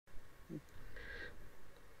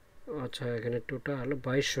আচ্ছা, এখানে total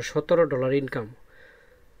 $2217 income.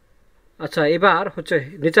 আচ্ছা, এবার হচ্ছে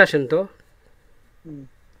নিচে আসেন তো। হুম।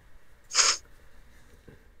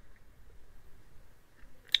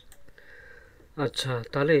 আচ্ছা,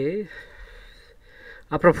 তাহলে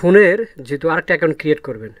আপনার ফোনের যেহেতু আরেকটা অ্যাকাউন্ট ক্রিয়েট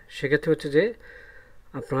করবেন, সেক্ষেত্রে হচ্ছে যে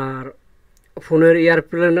আপনার ফোনের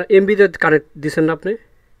এয়ারপ্লেন এমবিতে কানেক্ট দিচ্ছেন না আপনি?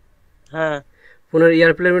 হ্যাঁ। ফোনের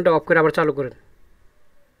এয়ারপ্লেনটা অফ করে আবার চালু করেন।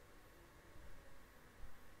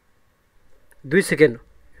 2 সেকেন্ড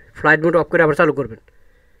ফ্লাইট মোড অফ করে আবার চালু করবেন।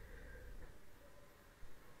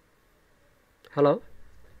 হ্যালো।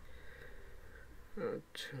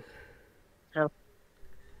 আচ্ছা, হ্যাঁ।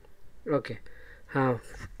 ওকে। হ্যাঁ,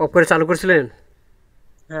 অফ করে চালু করছিলেন।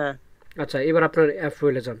 হ্যাঁ। আচ্ছা, এবার আপনার অ্যাপ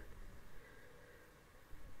রয়েলে যান।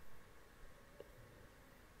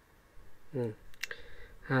 হুম।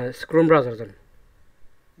 হ্যাঁ, ক্রোম ব্রাউজার যান।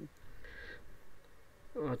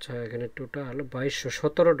 আচ্ছা, এখানে টোটাল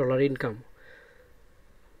 $2217 ইনকাম।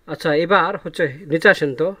 আচ্ছা, এবার হচ্ছে নিচে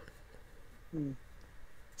আসেন তো। হুম।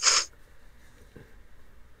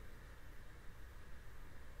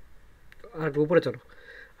 আর উপরে চলো।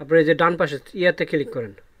 আপনি এই যে ডান পাশে ইয়াতে ক্লিক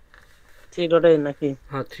করেন। থ্রি ডটে নাকি?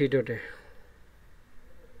 হ্যাঁ, থ্রি ডটে।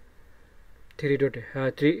 থ্রি ডটে, হ্যাঁ,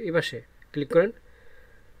 থ্রি এই পাশে ক্লিক করেন।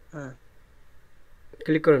 হ্যাঁ।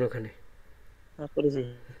 ক্লিক করেন ওখানে। হ্যাঁ, করেছি।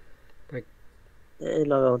 ভাই, এই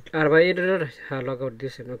লগ আউট। আর ভাই এটা, হ্যাঁ, লগ আউট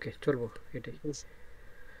দিয়েছেন, ওকে চলবো এটাই।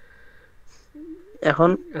 এখন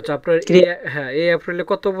আচ্ছা, আপনার থ্রি। এই, হ্যাঁ, এই এপ্রিলে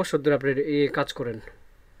কত বছর ধরে আপনি এই কাজ করেন?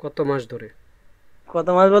 কত মাস ধরে? কত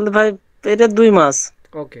মাস বলতে ভাই, এটা 2 মাস।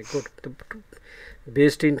 ওকে, গুড।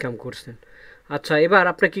 বেস্ট ইনকাম করছেন। আচ্ছা, এবার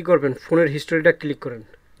আপনি কি করবেন, ফোনের হিস্টোরিটা ক্লিক করেন,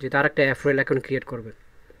 যে তার একটা অ্যাপ্রিল অ্যাকাউন্ট ক্রিয়েট করবেন।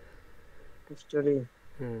 স্টোরি।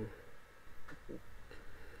 হুম।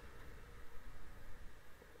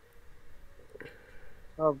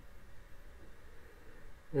 সব।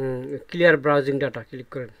 ক্লিয়ার ব্রাউজিং ডাটা ক্লিক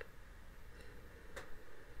করেন।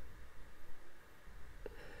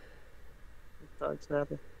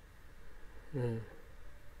 তাছাড়া। হুম।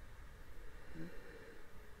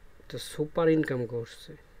 তো সুপার ইনকাম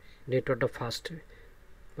করছে। নেটওয়ার্কটা ফাস্ট,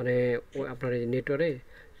 মানে আপনার এই নেটওয়ার্কে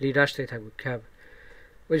লিড আসতেই থাকবে খেয়াল।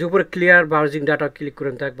 ওই যে উপরে ক্লিয়ার ব্রাউজিং ডাটা ক্লিক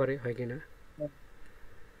করেন তো একবারে, হয় কি না?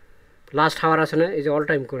 লাস্ট হাওয়ার আছে না, এই যে অল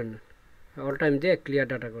টাইম করেন না, অল টাইম দিয়ে ক্লিয়ার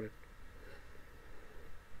ডাটা করেন।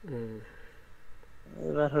 হুম।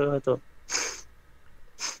 এবার হবে হয়তো।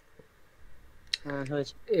 হ্যাঁ,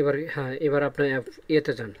 হয়েছে। এবার, হ্যাঁ, এবার আপনার অ্যাপ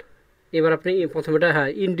ইয়েতে যান। এবার আপনি প্রথমে এটা, হ্যাঁ,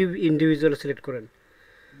 ইন্ডিভিজুয়াল সিলেক্ট করেন।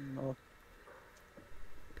 ও,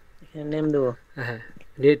 এখানে নেম দেবো। হ্যাঁ,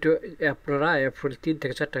 নেট আপনারা অ্যাপ 3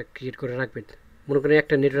 থেকে 4টা ক্রিয়েট করে রাখবেন। মনে করেন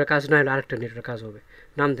একটা নেটওয়ার্ক কাজ না হলে আরেকটা নেটওয়ার্ক কাজ হবে।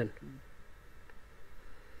 নাম দেন।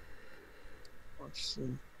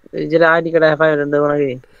 এই যেটা আইডি কার্ড হ্যাপাই দেবো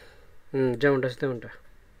নাকি? হুম, যেমনটা আছে তেমনটা।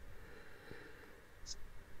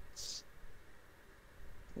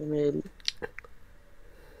 ইমেল।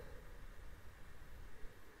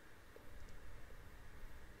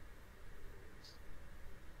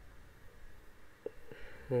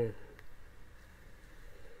 হুম।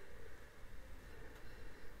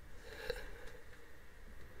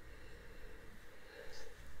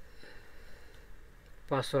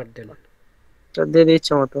 পাসওয়ার্ড দেন। তো দিয়ে দিই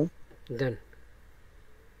ইচ্ছে মতো। দেন।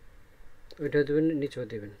 ওইটা দেবেন, নিচেও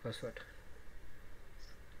দেবেন পাসওয়ার্ড।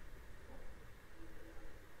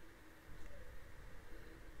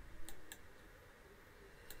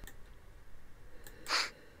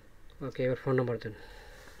 ওকে, এবার ফোন নাম্বার দেন।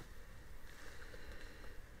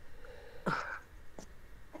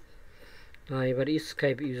 হ্যাঁ, এবার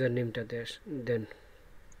স্কাইপ ইউজার নেমটা দেন।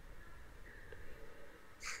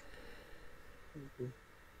 হুম।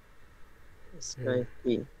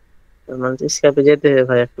 স্কাইপি। মানে স্কাইপে যেতে হবে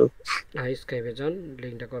ভাই একটু। হ্যাঁ, স্কাইপে যান,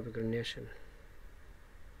 লিঙ্কটা কপি করে নিয়ে আসেন।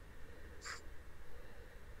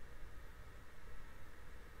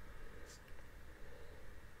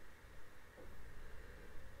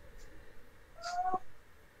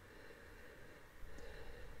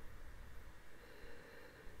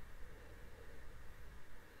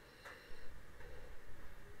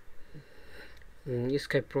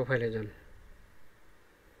 স্কাইপ প্রোফাইলে যান।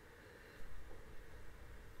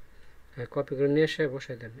 হ্যাঁ, কপি করে নিয়ে এসে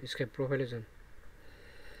বসাই দেন, স্কাইপ প্রোফাইলে যান।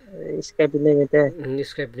 স্কাইপি নেম এটা।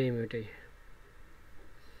 স্কাইপ নেম ওইটাই।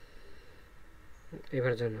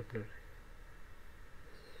 এবার যান আপনার।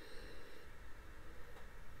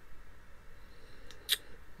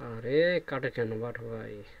 আরে, কাটে কেন বাট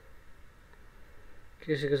ভাই?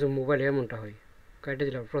 কিছু কিছু মোবাইল এমনটা হয়, কাটে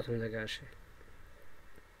দিলে আবার প্রথম জায়গায় আসে।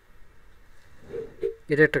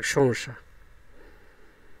 এটা একটা সমস্যা।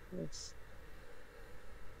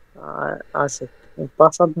 আর আছে।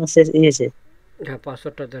 Password message ইয়েছে। হ্যাঁ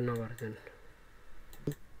পাসওয়ার্ডটা দেন, আবার দেন।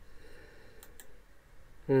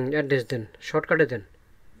 অ্যাড্রেস দেন, শর্টকাটে দেন।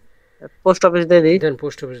 পোস্ট অফিস দিয়ে দিই। দেন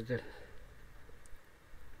পোস্ট অফিস দেন।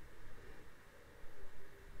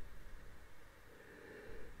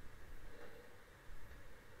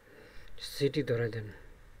 সিটি ধরে দেন।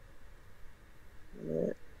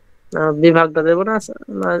 বিভাগটা দেবো না,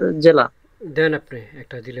 না জেলা? দেন আপনি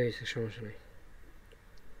একটা দিলে হয়েছে, সমস্যা নেই।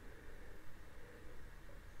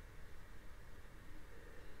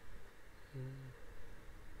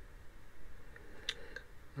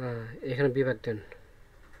 হ্যাঁ এখানে বিভাগ দেন।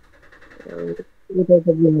 এটা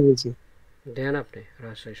একটা দিয়ে নিয়েছি। দেন আপনি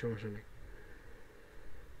রাজশাহী, সমস্যা নেই।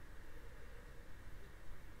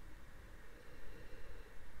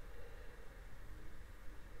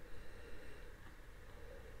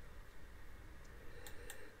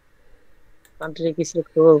 কান্ট্রি কি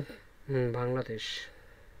সিলেক্ট করবো? বাংলাদেশ।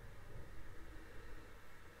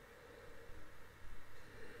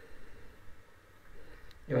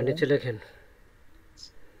 এবার নিচে লেখেন,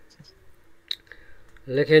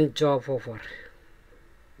 লেখেন জব অফার।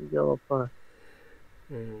 জব,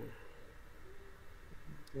 হুম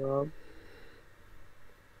job,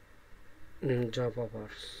 job offer.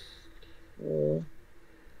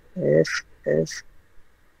 S S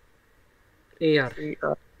AR. ই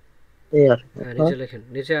আর এয়ার হ্যাঁ অফার। নিচে লেখেন,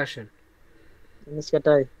 নিচে আসেন।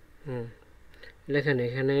 সেটাই। হুম লেখেন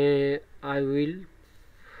এখানে I will,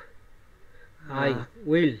 I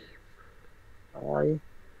will, I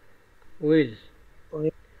will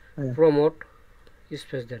will, হ্যাঁ, promote,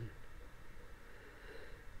 space then,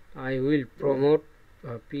 I will promote,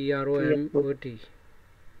 PROMOT,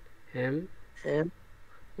 M, M,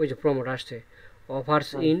 ওই যে প্রমোট আসছে, অফার্স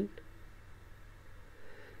ইন,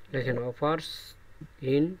 লেখেন offers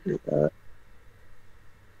in,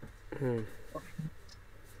 hmm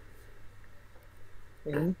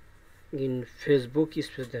in, in Facebook,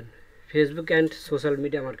 space then, Facebook and social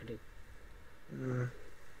media marketing.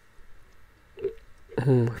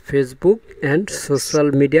 Facebook and social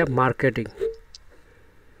media marketing.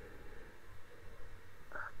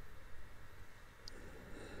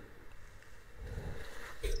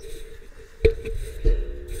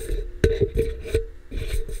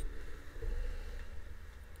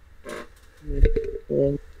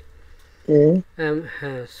 M, এ,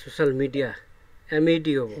 হ্যাঁ social media,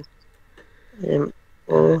 MADO, M,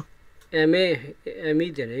 ও, MA, ME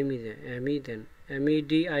দেন, ME দেন, ME দেন,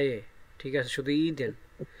 MEDIA, ঠিক আছে, শুধু ই দেন।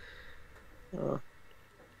 ও,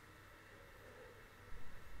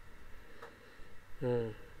 হুম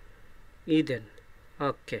ই দেন,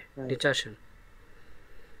 ওকে। হ্যাঁ, নিচে আসেন,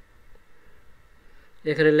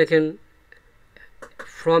 এখানে লেখেন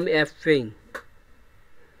from app paying,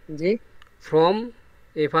 G, from,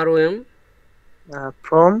 FROM,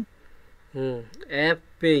 from app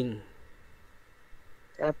paying,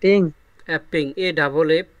 tapping, অ্যাপিং, A A double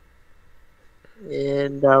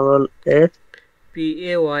F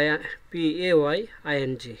PAYING, P A Y I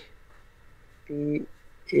ING।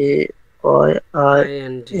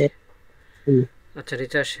 এ ই। আচ্ছা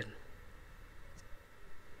নিচে আসেন,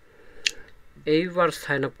 এইবার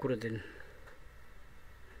সাইন আপ করে দিন।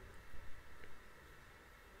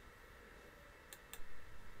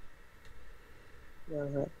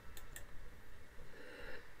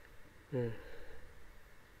 হুম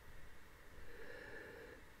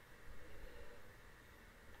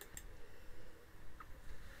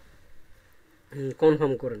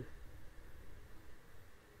কনফার্ম করেন।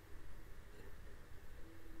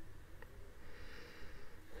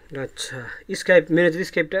 আচ্ছা স্কাইপ, ম্যানেজার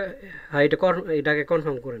স্কাইপটা, হ্যাঁ এটাকে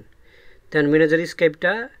কনফার্ম করেন। দেন ম্যানেজার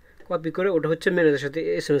স্কাইপটা কপি করে, ওটা হচ্ছে ম্যানেজারের সাথে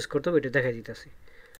SMS করতে হবে, এটা দেখাই দিতেছি।